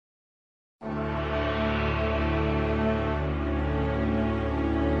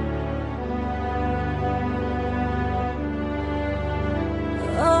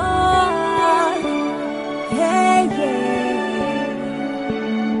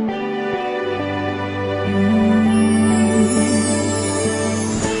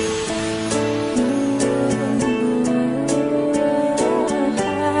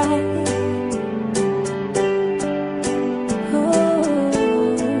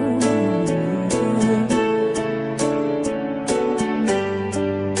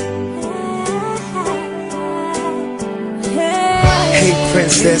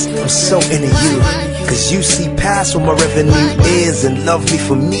princess, I'm so into you. Cause you see past what my revenue is and love me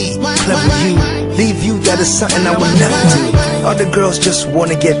for me. Clever you, leave you, that is something I would never do. Other girls just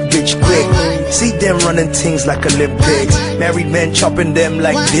wanna get rich quick. See them running things like Olympics. Married men chopping them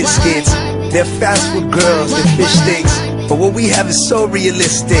like biscuits. They're fast food girls, they're fish sticks. But what we have is so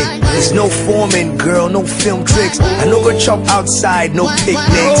realistic. There's no forming, girl, no film tricks. I know go chop outside, no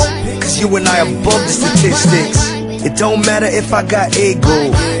picnics. Cause you and I are above the statistics. It don't matter if I got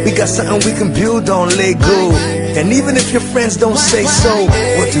ego. We got something we can build on Lego. And even if your friends don't say so,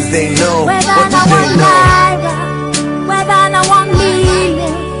 what do they know? What do they know? Naira, whether I want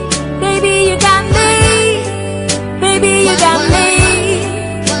million, baby you got me, baby you got me.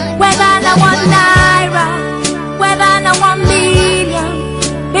 Whether I want Naira, whether I want million,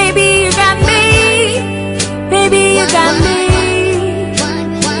 baby you got me, baby you got me.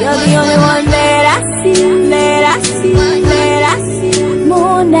 You're the only one that I see, that I see, that I see.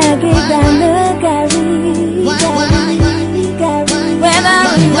 Whether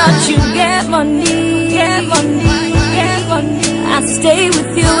or not you get money, get money, get money, I stay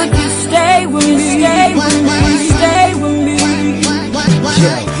with you if you stay with me, stay with me, stay with me.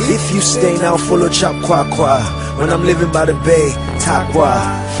 Yeah, if you stay now, follow Chop Kwa Kwa. When I'm living by the bay, Takwa.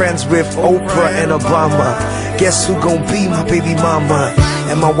 Friends with Oprah and Obama. Guess who gon' be my baby mama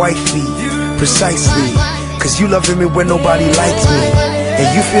and my wifey? Precisely, cause you loving me when nobody likes me,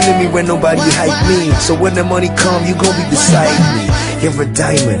 and you feeling me when nobody hype me. So when the money come, you gon' be beside me. You're a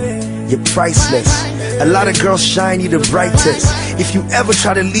diamond, you're priceless. A lot of girls shine, you the brightest. If you ever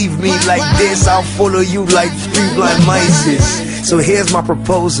try to leave me like this, I'll follow you like 3 blind mice. So here's my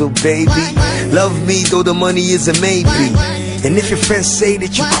proposal, baby. Love me though the money is a maybe. And if your friends say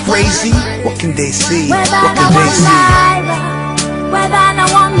that you're crazy, what can they see? What can they see? Whether I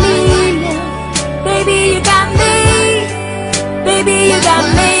want million, baby you got me, baby you got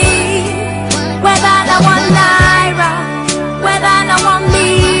me. Whether I want Naira, whether I want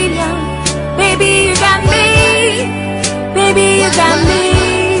million, baby you got me, baby you got me.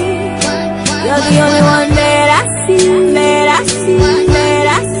 You're the only one that I see, that I see, that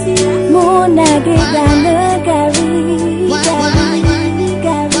I see.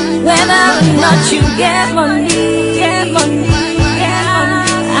 Whether or not you get money, get money, get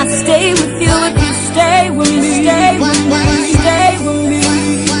money, I stay with you if you stay with me, stay with me, stay with me.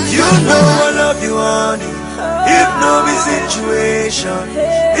 You know I love you, honey. If no be situation,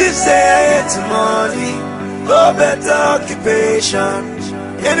 if say I had some money, or better occupation.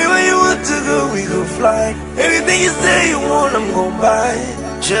 Anywhere you want to go, we go fly. Everything you say you want, I'm gon' buy.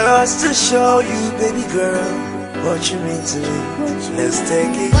 Just to show you, baby girl, what you mean to me. Let's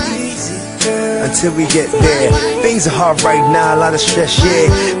take it easy, girl. Until we get there. Things are hard right now, a lot of stress, yeah.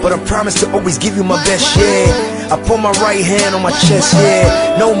 But I promise to always give you my best, yeah. I put my right hand on my chest,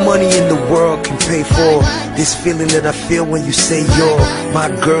 yeah. No money in the world can pay for this feeling that I feel when you say you're my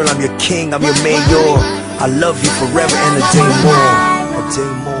girl, I'm your king, I'm your mayor. I love you forever and a day more. A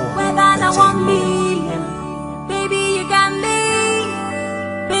day more. Whether I want million, baby you got me,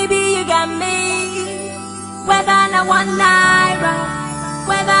 baby you got me. Whether I want Naira,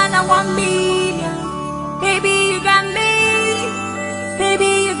 whether I want million, baby you got me, baby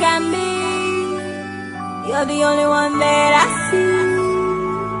you got me. You're the only one that I see,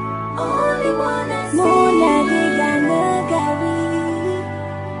 only one I see.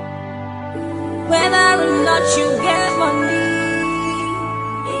 Whether or not you get money,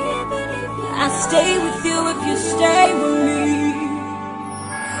 I stay with you if you stay with me.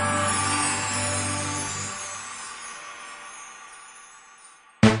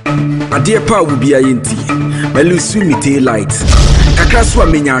 My dear pa will be a yinti. Melusu mi daylight. Kakraswa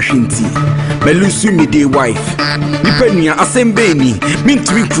menya shinti. Melusu mi day wife. Nipenya asembeni.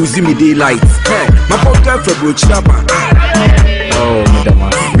 Mintwi cruise mi daylight. My podcast for Brochapa. Oh, madam.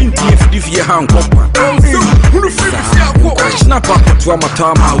 Minti if you hang copper. Snapper to a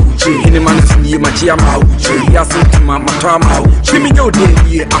matama. In the man's near Machiama. Yasin to my matama. Give me your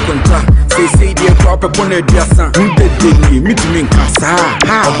day, Akonta. Say dear proper bonnet, dear son. Who did me to me?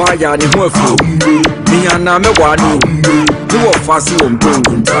 Abaya ni mwafu. Miana me wanu. No offasi wompu.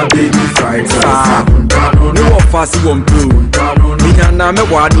 Baby fried rice. No offasi wompu. Miana me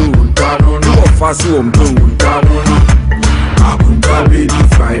wanu. No offasi wompu. Akonta baby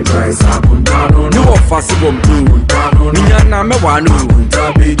fried rice. No offasi wompu. Miana me wanu.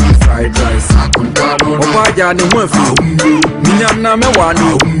 Baby fried rice. Abaya ni mwafu. Miana me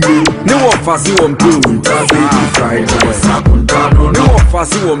wanu. No offasi wompu. Baby fried rice. No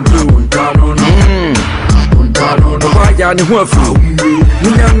offasi wompu. Abaya ni mwafu.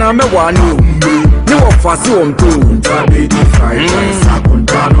 Miana me wanu. No No fast one too.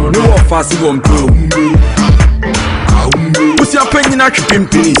 No fast one too. What's your opinion at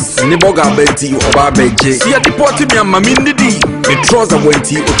Pimpinis? Niboga Betty or Babeje? See, I deported me and my Mindy. The trouser went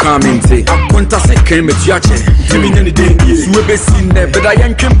to Okaminte. Akonta se came at Yache. Timing any day, you will be seen there, but I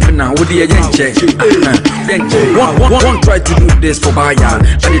am camping now with the Yanke. One try to do this for Bayan,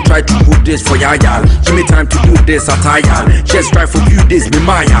 and they try to put this for Yaya. Give me time to do this at Aya. Just try for few days, me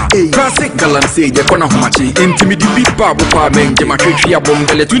Maya. Classic Galan say, the corner of Machi. Intimidate big Babu Parmen, Gematria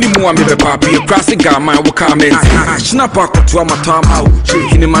Bombele, 20 more me papi, classic Gama, Wakame. Snapper to a matama,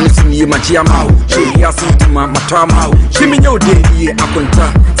 in the man is in Machiama, Yasin matama, Shimino de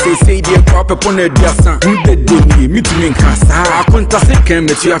Akonta, say dear proper pone diasa, the day, meet me in Casa, Akonta say came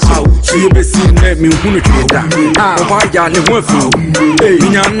at your house, so you be seen me who trader. Ah, Waje, the one fool, hey,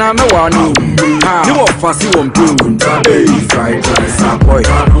 Yana, no one, ah, no fussy one too, hey, fried rice, boy,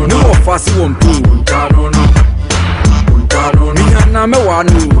 no fussy one too, Yana, no one.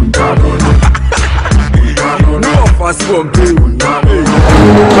 No fast one pay.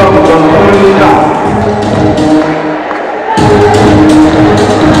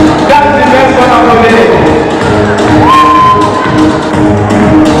 That's the best one of the day.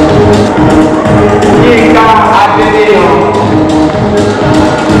 Yinka at the day.